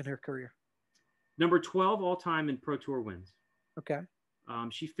and her career. Number 12 all time in Pro Tour wins. Okay.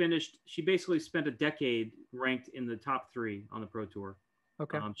 She basically spent a decade ranked in the top 3 on the Pro Tour.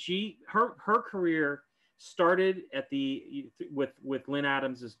 Okay. Her career started with Lynn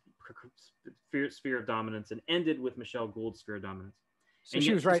Adams' sphere of dominance and ended with Michelle Gould's sphere of dominance. So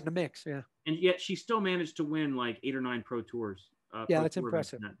she was right in the mix. Yeah. And yet she still managed to win like 8 or 9 Pro Tours. That's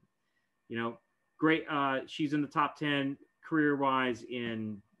impressive. Great. She's in the top 10 career-wise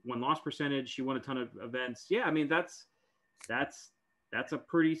in win-loss percentage. She won a ton of events. Yeah, I mean that's a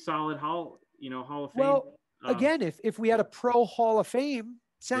pretty solid Hall of Fame. Well, again, if we had a pro Hall of Fame,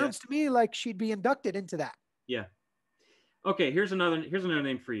 sounds to me like she'd be inducted into that. Yeah. Okay, here's another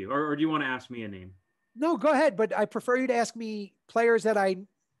name for you. Or do you want to ask me a name? No, go ahead. But I prefer you to ask me players that I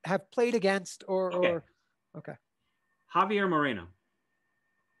have played against or okay. Javier Moreno.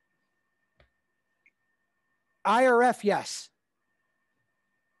 IRF, yes.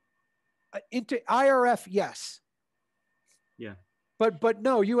 Into IRF, yes. Yeah. But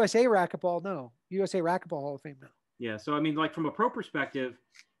no, USA Racquetball, no. USA Racquetball Hall of Fame, no. Yeah. So, I mean, like from a pro perspective,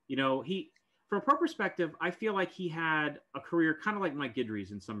 I feel like he had a career kind of like Mike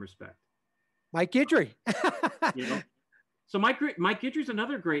Guidry's in some respect. Mike Guidry. So Mike Guidry's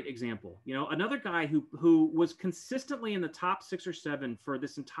another great example. Another guy who was consistently in the top 6 or 7 for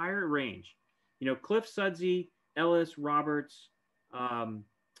this entire range. Cliff, Sudsy, Ellis, Roberts,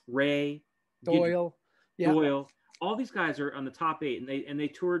 Ray, Doyle. Doyle. All these guys are on the top 8, and they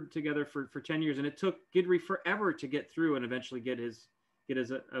toured together for 10 years, and it took Guidry forever to get through and eventually get his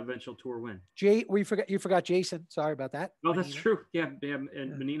eventual tour win. You forgot Jason. Sorry about that. Oh, that's true. Yeah,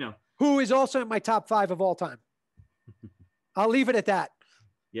 and Menino, who is also in my top 5 of all time. I'll leave it at that.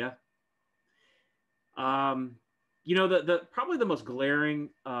 Yeah. The probably the most glaring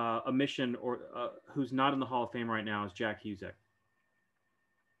omission or who's not in the Hall of Fame right now is Jack Husek.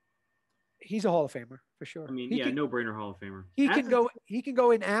 He's a Hall of Famer for sure. I mean, no-brainer Hall of Famer. He can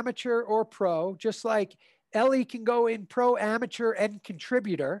go in amateur or pro, just like Ellie can go in pro, amateur, and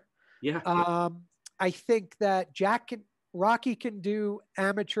contributor. Yeah. I think that Rocky can do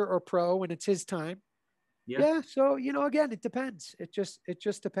amateur or pro when it's his time. Yeah. So, again, it depends. It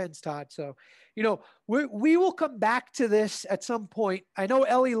just depends, Todd. So, we will come back to this at some point. I know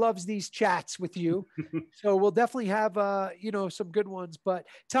Ellie loves these chats with you. So we'll definitely have, some good ones. But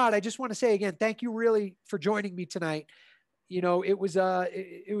Todd, I just want to say again, thank you really for joining me tonight. It was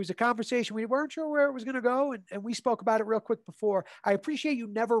a conversation. We weren't sure where it was going to go. And we spoke about it real quick before. I appreciate you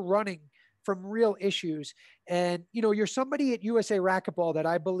never running from real issues. And, you're somebody at USA Racquetball that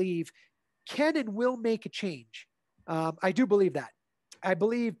I believe can and will make a change. I do believe that. I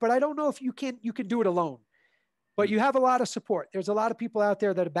believe, but I don't know if you can do it alone. But you have a lot of support. There's a lot of people out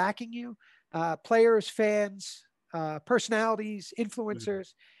there that are backing you, players, fans, personalities,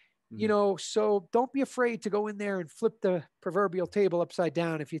 influencers. So don't be afraid to go in there and flip the proverbial table upside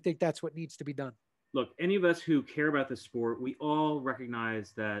down if you think that's what needs to be done. Look, any of us who care about the sport, we all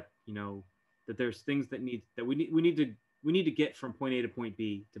recognize that, that there's things that we need to get from point A to point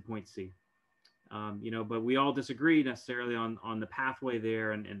B to point C. But we all disagree necessarily on the pathway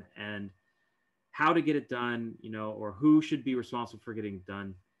there and how to get it done, or who should be responsible for getting it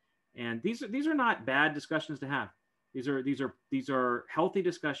done. And these are not bad discussions to have. These are healthy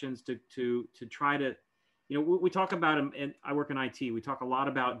discussions to try to, we talk about them, and I work in IT. We talk a lot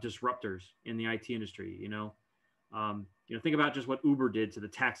about disruptors in the IT industry. Think about just what Uber did to the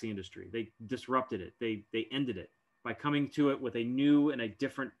taxi industry. They disrupted it. They ended it by coming to it with a new and a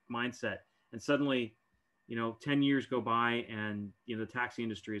different mindset. And suddenly, 10 years go by, and the taxi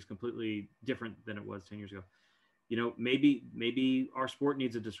industry is completely different than it was 10 years ago. Maybe our sport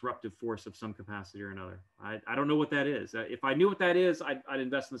needs a disruptive force of some capacity or another. I don't know what that is. If I knew what that is, I'd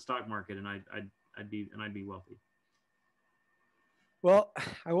invest in the stock market, and I'd be wealthy. Well,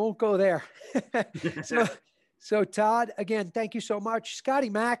 I won't go there. So Todd, again, thank you so much. Scotty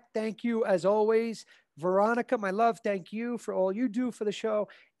Mack, thank you as always. Veronica, my love, thank you for all you do for the show.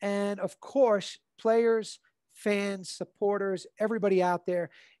 And of course, players, fans, supporters, everybody out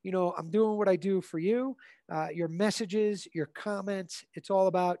there, I'm doing what I do for you. Your messages, your comments, it's all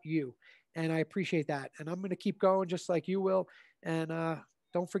about you. And I appreciate that. And I'm going to keep going just like you will. And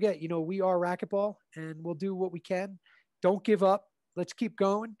don't forget, we are Racquetball, and we'll do what we can. Don't give up. Let's keep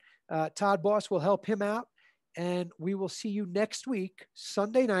going. Todd Boss will help him out. And we will see you next week,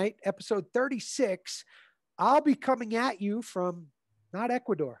 Sunday night, episode 36. I'll be coming at you from not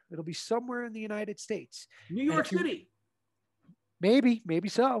Ecuador. It'll be somewhere in the United States. New York City. Maybe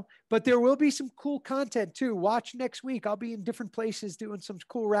so. But there will be some cool content too. Watch next week. I'll be in different places doing some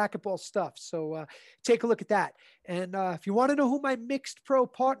cool racquetball stuff. So take a look at that. And if you want to know who my mixed pro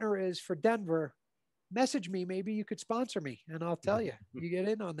partner is for Denver, message me. Maybe you could sponsor me, and I'll tell you. You get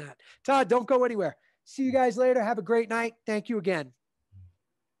in on that. Todd, don't go anywhere. See you guys later. Have a great night. Thank you again.